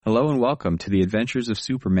Hello and welcome to the Adventures of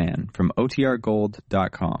Superman from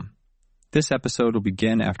OTRGold.com. This episode will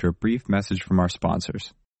begin after a brief message from our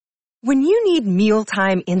sponsors. When you need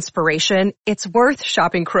mealtime inspiration, it's worth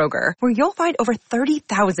shopping Kroger, where you'll find over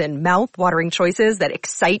 30,000 mouth-watering choices that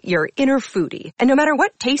excite your inner foodie. And no matter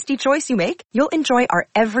what tasty choice you make, you'll enjoy our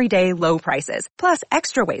everyday low prices, plus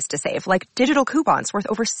extra ways to save, like digital coupons worth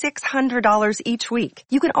over $600 each week.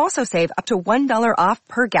 You can also save up to $1 off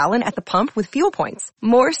per gallon at the pump with fuel points.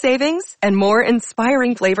 More savings and more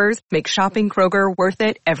inspiring flavors make shopping Kroger worth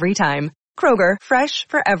it every time. Kroger, fresh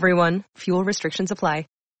for everyone. Fuel restrictions apply.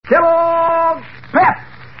 Kellogg's Pep,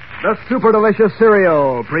 the super delicious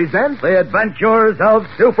cereal, presents The Adventures of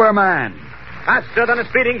Superman. Faster than a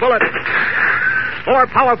speeding bullet. More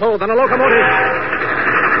powerful than a locomotive.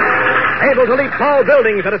 Able to leap tall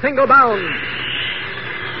buildings at a single bound.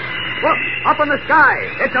 Look, up in the sky.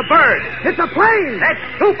 It's a bird. It's a plane. It's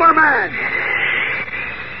Superman.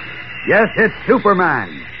 Yes, it's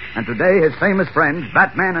Superman. And today his famous friends,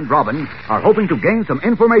 Batman and Robin, are hoping to gain some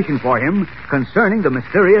information for him concerning the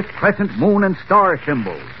mysterious crescent moon and star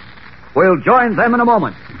symbols. We'll join them in a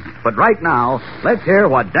moment. But right now, let's hear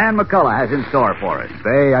what Dan McCullough has in store for us.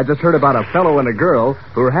 Say, I just heard about a fellow and a girl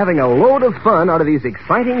who are having a load of fun out of these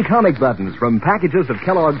exciting comic buttons from packages of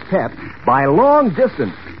Kellogg's Pep by long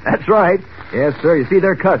distance. That's right. Yes, sir. You see,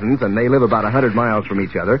 they're cousins, and they live about 100 miles from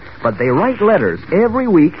each other, but they write letters every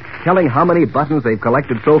week telling how many buttons they've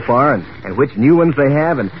collected so far and which new ones they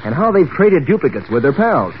have and how they've traded duplicates with their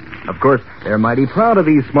pals. Of course, they're mighty proud of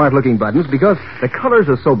these smart-looking buttons because the colors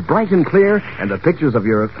are so bright and clear and the pictures of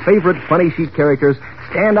your favorite funny sheet characters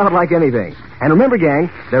stand out like anything. And remember,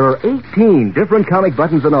 gang, there are 18 different comic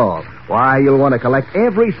buttons in all. Why, you'll want to collect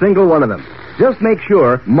every single one of them. Just make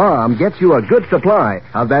sure Mom gets you a good supply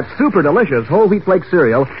of that super delicious whole wheat flake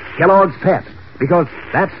cereal, Kellogg's Pep, because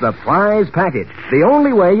that's the prize package, the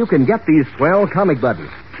only way you can get these swell comic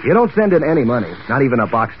buttons. You don't send in any money, not even a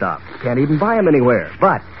box stop. Can't even buy them anywhere.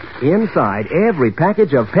 But inside every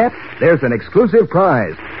package of Pep, there's an exclusive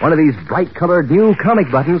prize. One of these bright-colored new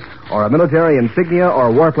comic buttons, or a military insignia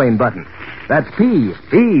or warplane button. That's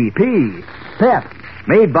P-E-P, Pep,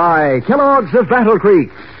 made by Kellogg's of Battle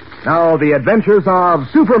Creek. Now, the adventures of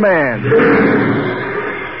Superman.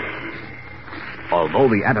 Although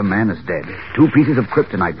the Atom Man is dead, 2 pieces of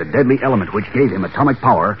Kryptonite, the deadly element which gave him atomic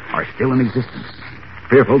power, are still in existence.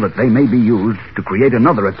 Fearful that they may be used to create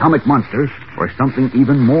another atomic monster or something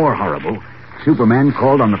even more horrible, Superman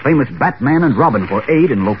called on the famous Batman and Robin for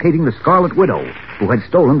aid in locating the Scarlet Widow, who had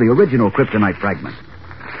stolen the original Kryptonite fragment.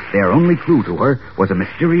 Their only clue to her was a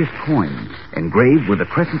mysterious coin engraved with a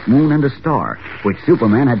crescent moon and a star, which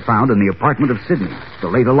Superman had found in the apartment of Sidney, the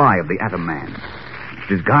late ally of the Atom Man.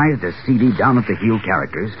 Disguised as seedy, down-at-the-heel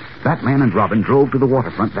characters, Batman and Robin drove to the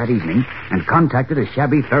waterfront that evening and contacted a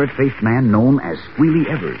shabby, ferret-faced man known as Squealy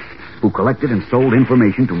Evers, who collected and sold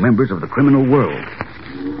information to members of the criminal world.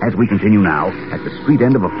 As we continue now, at the street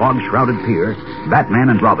end of a fog-shrouded pier, Batman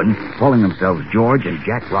and Robin, calling themselves George and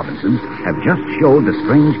Jack Robinson, have just showed the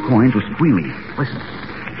strange coin to Squealy. Listen.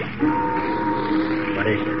 What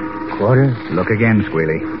is it? Quarter? Look again,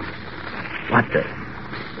 Squealy. What the?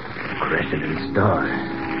 Crescent and star.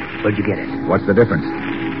 Where'd you get it? What's the difference?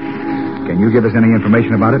 Can you give us any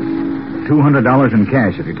information about it? $200 in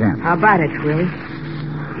cash, if you can. How about it, Willie?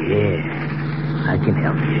 Yeah, I can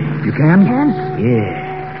help you. You can?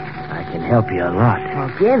 Yeah, I can help you a lot. Well,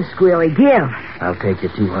 give, Squealy, give. I'll take the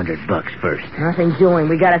 $200 first. Nothing doing.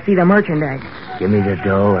 We gotta see the merchandise. Give me the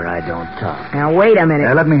dough or I don't talk. Now, wait a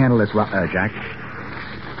minute. Let me handle this, Jack.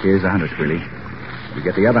 Here's 100, Squealy. You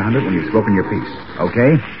get the other 100 when you've spoken your piece.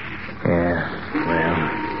 Okay? Yeah, well,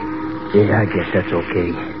 yeah, I guess that's okay.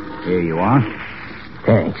 Here you are.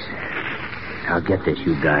 Thanks. I'll get this,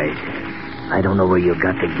 you guys. I don't know where you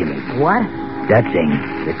got the gimme. What? That thing,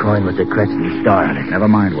 the coin with the crescent star on it. Never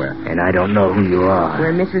mind where. And I don't know who you are.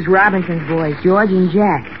 We're Mrs. Robinson's boys, George and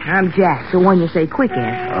Jack. I'm Jack, the one you say quick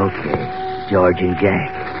as. Okay, George and Jack.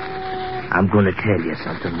 I'm going to tell you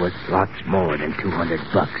something worth lots more than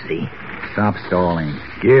 $200, see? Stop stalling.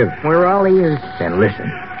 Give. We're all ears. Then listen.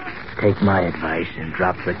 Take my advice and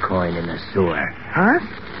drop the coin in the sewer. Huh?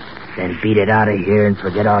 Then beat it out of here and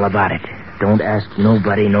forget all about it. Don't ask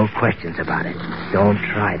nobody no questions about it. Don't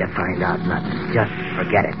try to find out nothing. Just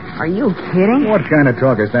forget it. Are you kidding? What kind of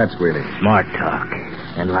talk is that, Squealy? Smart talk.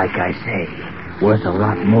 And like I say, worth a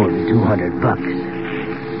lot more than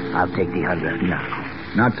 $200. I'll take the 100 now.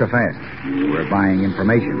 Not so fast. We're buying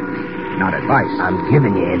information, not advice. I'm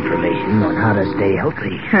giving you information on how to stay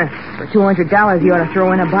healthy. For $200, you ought to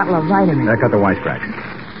throw in a bottle of vitamins. Cut the wisecracks.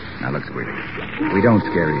 Now, look, Squealy. We don't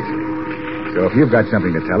scare easily. So if you've got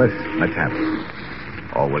something to tell us, let's have it.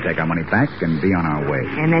 or we'll take our money back and be on our way.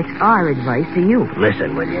 And that's our advice to you.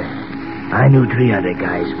 Listen, will you? I knew 3 other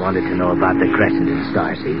guys wanted to know about the Crescent and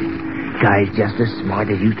Starseed. Guys just as smart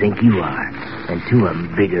as you think you are. And 2 of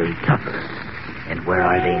them bigger and tougher. And where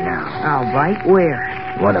are they now? All right, where?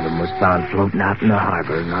 One of them was found floating out in the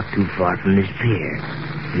harbor not too far from this pier.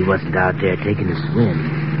 He wasn't out there taking a swim.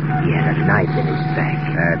 He had a knife in his back.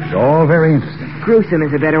 That's all very interesting. Gruesome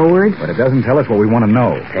is a better word. But it doesn't tell us what we want to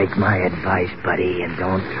know. Take my advice, buddy, and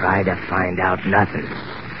don't try to find out nothing.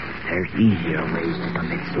 There's easier ways to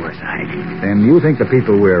commit suicide. Then you think the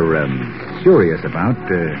people we're curious about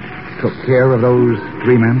took care of those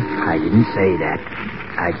 3 men? I didn't say that.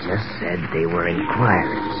 I just said they were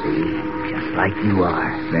inquiring, see? Just like you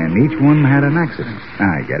are. Then each one had an accident.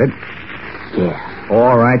 I get it. Yeah.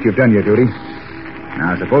 All right, you've done your duty.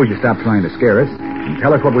 Now, suppose you stop trying to scare us and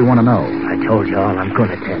tell us what we want to know. I told you all I'm going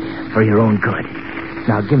to tell you, for your own good.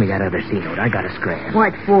 Now, give me that other C note. I got a scram.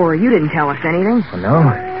 What for? You didn't tell us anything. Oh, no?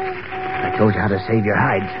 I told you how to save your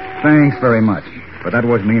hides. Thanks very much. But that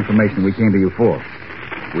wasn't the information we came to you for.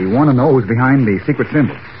 We want to know who's behind the secret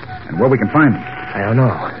symbols and where we can find them. I don't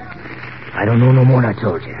know. I don't know no more than I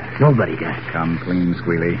told you. Nobody does. Come clean,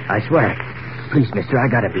 Squealy. I swear. Please, mister, I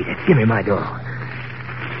gotta beat it. Give me my door.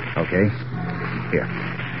 Okay. Here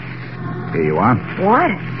you are.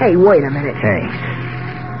 What? Hey, wait a minute. Thanks.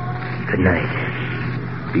 Good night.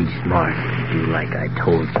 Be smart. Do like I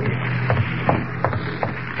told you.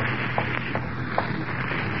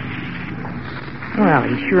 Well,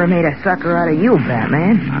 he sure made a sucker out of you,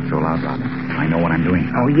 Batman. Not so loud, Robin. I know what I'm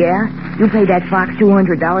doing. Oh, yeah? You paid that fox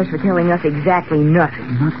 $200 for telling us exactly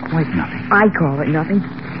nothing. Not quite nothing. I call it nothing.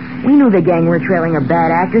 We knew the gang we're trailing are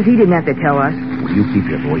bad actors. He didn't have to tell us. Will you keep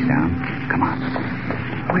your voice down? Come on.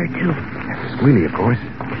 Where to? That's Squealy, of course.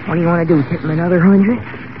 What do you want to do, tip him another 100?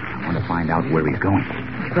 I want to find out where he's going.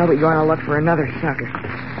 He's probably going to look for another sucker.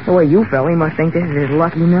 The way you fell, he must think this is his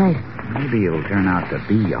lucky night. Maybe it'll turn out to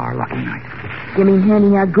be our lucky night. You mean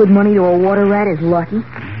handing out good money to a water rat is lucky?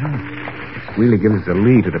 If Squealy gives us a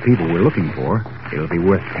lead to the people we're looking for, it'll be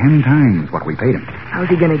worth 10 times what we paid him. How's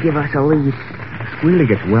he going to give us a lead? Squealy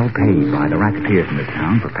gets well paid by the racketeers in this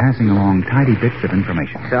town for passing along tidy bits of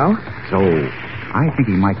information. So? So, I think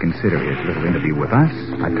he might consider his little interview with us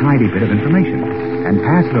a tidy bit of information and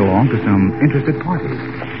pass it along to some interested parties.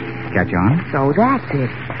 Catch on? So that's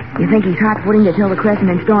it. You think he's hot-footing to tell the Crescent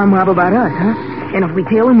and Storm Mob about us, huh? And if we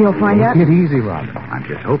tail him, we'll find out... Take it easy, Robin. I'm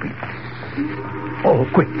just hoping. Oh,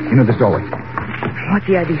 quick. Into this doorway. What's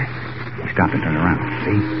the idea? He stopped and turned around.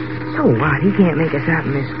 See? So what? He can't make us out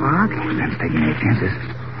in this fog. That's taking any chances.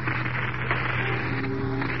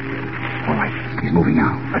 All right. He's moving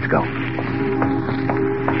now. Let's go.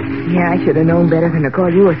 Yeah, I should have known better than to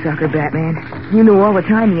call you a sucker, Batman. You knew all the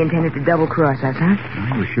time he intended to double-cross us, huh?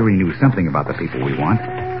 I was sure he knew something about the people we want.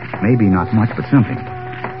 Maybe not much, but something.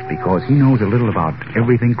 Because he knows a little about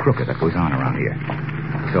everything crooked that goes on around here.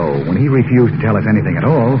 So when he refused to tell us anything at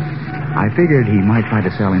all, I figured he might try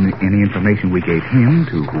to sell any information we gave him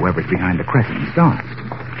to whoever's behind the Crescent and Star.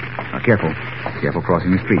 Now, careful. Careful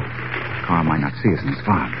crossing the street. Car might not see us in this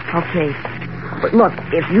fog. Okay. But look,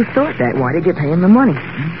 if you thought that, why did you pay him the money?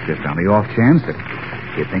 Just on the off chance that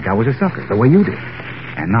he'd think I was a sucker, the way you did.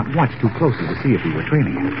 And not watch too closely to see if we were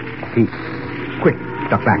trailing him. Quick,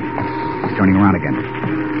 duck back. He's turning around again.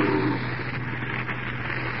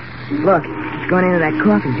 Look, he's going into that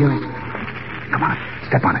coffee joint. Come on,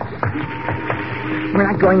 step on it. We're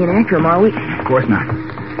not going in after him, are we? Of course not.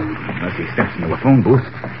 Unless he steps into a phone booth.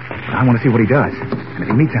 But I want to see what he does. And if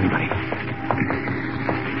he meets anybody.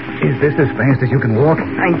 Is this as fast as you can walk?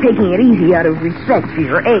 I'm taking it easy out of respect for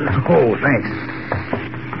your age. Oh, thanks.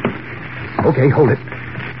 Okay, hold it.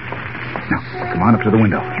 Now, come on up to the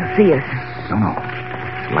window. He'll see us. No.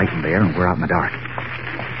 It's light in there and we're out in the dark.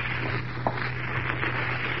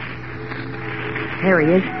 There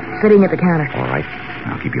he is, sitting at the counter. All right.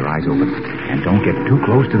 Now keep your eyes open. And don't get too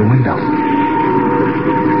close to the window.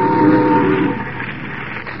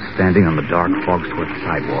 Standing on the dark, fog-swept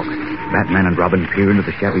sidewalk, Batman and Robin peer into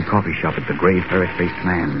the shabby coffee shop at the gray, ferret-faced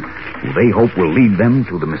man, who they hope will lead them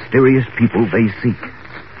to the mysterious people they seek.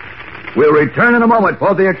 We'll return in a moment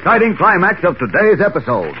for the exciting climax of today's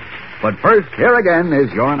episode. But first, here again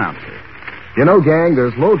is your announcer. You know, gang,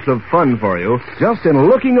 there's loads of fun for you just in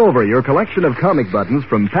looking over your collection of comic buttons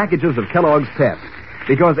from packages of Kellogg's Pep.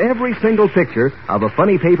 Because every single picture of a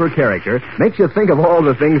funny paper character makes you think of all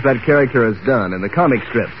the things that character has done in the comic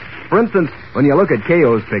strips. For instance, when you look at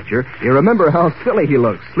K.O.'s picture, you remember how silly he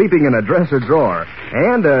looks, sleeping in a dresser drawer.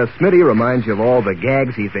 And Smitty reminds you of all the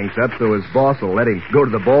gags he thinks up so his boss will let him go to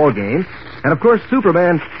the ball game. And, of course,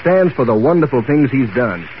 Superman stands for the wonderful things he's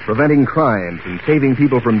done, preventing crimes and saving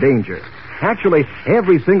people from danger. Actually,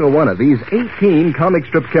 every single one of these 18 comic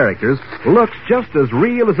strip characters looks just as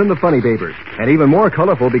real as in the funny papers, and even more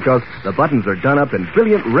colorful because the buttons are done up in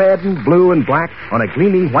brilliant red and blue and black on a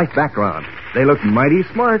gleaming white background. They look mighty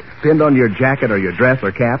smart, pinned on your jacket or your dress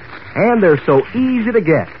or cap, and they're so easy to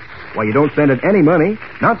get. Why, you don't spend any money,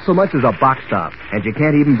 not so much as a box top, and you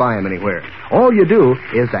can't even buy them anywhere. All you do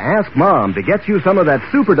is to ask Mom to get you some of that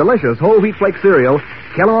super delicious whole wheat flake cereal,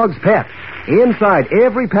 Kellogg's Pep. Inside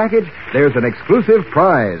every package, there's an exclusive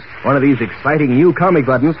prize, one of these exciting new comic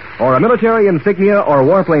buttons, or a military insignia or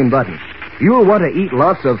warplane button. You'll want to eat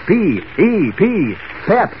lots of P-E-P,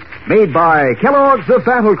 Pep, made by Kellogg's of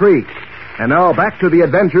Battle Creek. And now back to the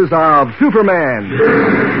adventures of Superman.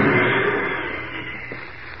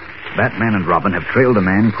 Batman and Robin have trailed a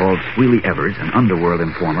man called Squealy Evers, an underworld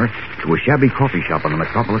informer, to a shabby coffee shop on the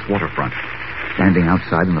Metropolis waterfront. Standing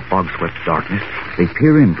outside in the fog-swept darkness, they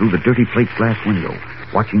peer in through the dirty plate glass window,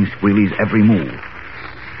 watching Squealy's every move.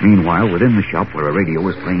 Meanwhile, within the shop where a radio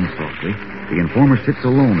is playing softly, the informer sits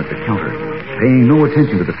alone at the counter, paying no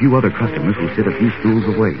attention to the few other customers who sit a few stools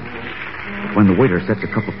away. But when the waiter sets a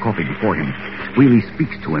cup of coffee before him, Squealy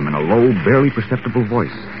speaks to him in a low, barely perceptible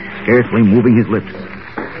voice, scarcely moving his lips.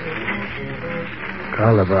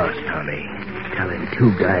 Call the boss, Tommy. Tell him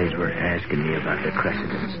 2 guys were asking me about the Crescent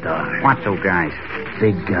and Star. What 2 guys?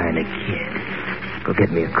 Big guy and a kid. Go get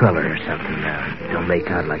me a cruller or something now. Don't make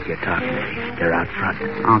out like you're talking to me. They're out front.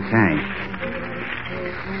 Okay.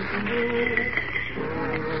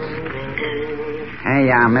 Hey,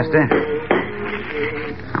 mister.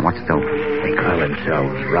 Now, what's dope? They call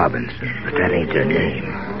themselves Robinson, but that ain't their name.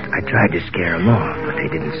 I tried to scare them off, but they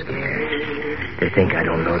didn't scare. They think I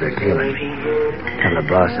don't know they're tailing me. Tell the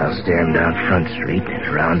boss I'll stare him down Front Street and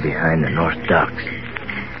around behind the North Docks.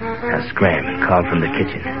 Now scram and call from the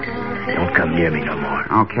kitchen. Don't come near me no more.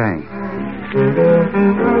 Okay.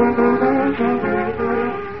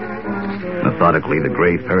 Methodically, the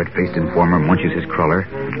gray, ferret-faced informer munches his cruller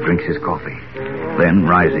and drinks his coffee. Then,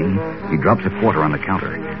 rising, he drops a quarter on the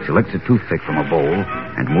counter, selects a toothpick from a bowl,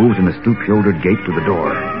 and moves in a stoop-shouldered gait to the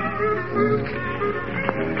door.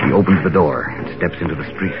 He opens the door and steps into the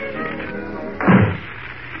street.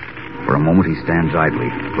 For a moment, he stands idly,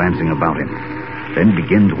 glancing about him, then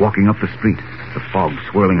begins walking up the street, the fog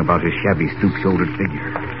swirling about his shabby, stoop-shouldered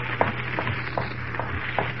figure.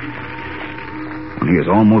 When he is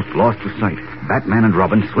almost lost to sight, Batman and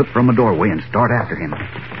Robin slip from a doorway and start after him.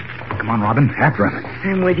 Come on, Robin, after him.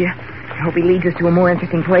 I'm with you. I hope he leads us to a more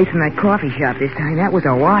interesting place than that coffee shop this time. That was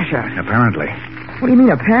a washout. Apparently. What do you mean,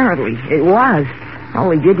 apparently? It was. All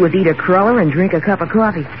he did was eat a cruller and drink a cup of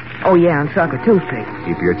coffee. Oh, yeah, and suck a toothpick.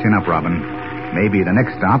 Keep your chin up, Robin. Maybe the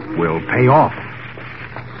next stop will pay off.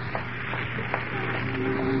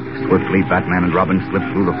 Swiftly, Batman and Robin slip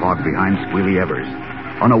through the fog behind Squealy Evers,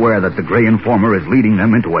 unaware that the gray informer is leading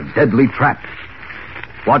them into a deadly trap.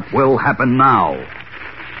 What will happen now?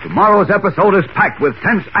 Tomorrow's episode is packed with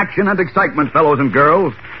tense action and excitement, fellows and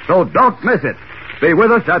girls, so don't miss it. Be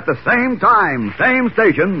with us at the same time, same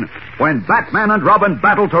station, when Batman and Robin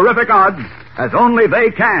battle terrific odds, as only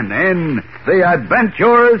they can in The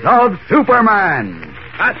Adventures of Superman.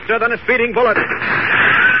 Faster than a speeding bullet.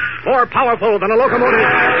 More powerful than a locomotive.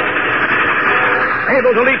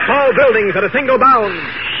 Able to leap tall buildings at a single bound.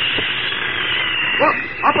 Look,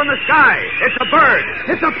 up in the sky. It's a bird.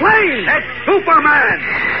 It's a plane. It's Superman.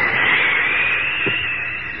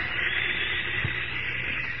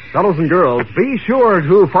 Fellows and girls, be sure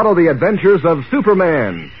to follow the adventures of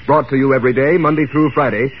Superman. Brought to you every day, Monday through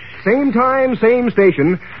Friday. Same time, same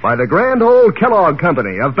station, by the grand old Kellogg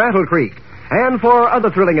Company of Battle Creek. And for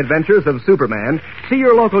other thrilling adventures of Superman, see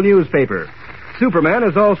your local newspaper. Superman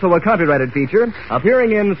is also a copyrighted feature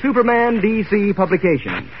appearing in Superman DC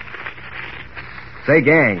publications. Say,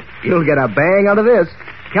 gang, you'll get a bang out of this.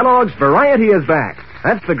 Kellogg's Variety is back.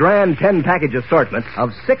 That's the grand 10-package assortment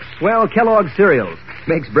of 6 swell Kellogg cereals.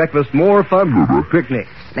 Makes breakfast more fun than a picnic.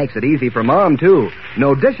 Makes it easy for Mom, too.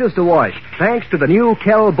 No dishes to wash, thanks to the new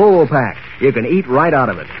Kell Bowl Pack. You can eat right out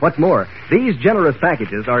of it. What's more, these generous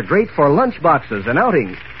packages are great for lunch boxes and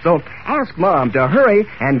outings. So ask Mom to hurry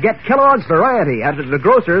and get Kellogg's Variety out of the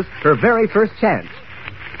grocer's her very first chance.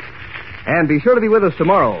 And be sure to be with us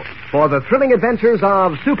tomorrow for the thrilling adventures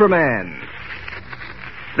of Superman.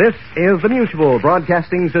 This is the Mutual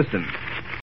Broadcasting System.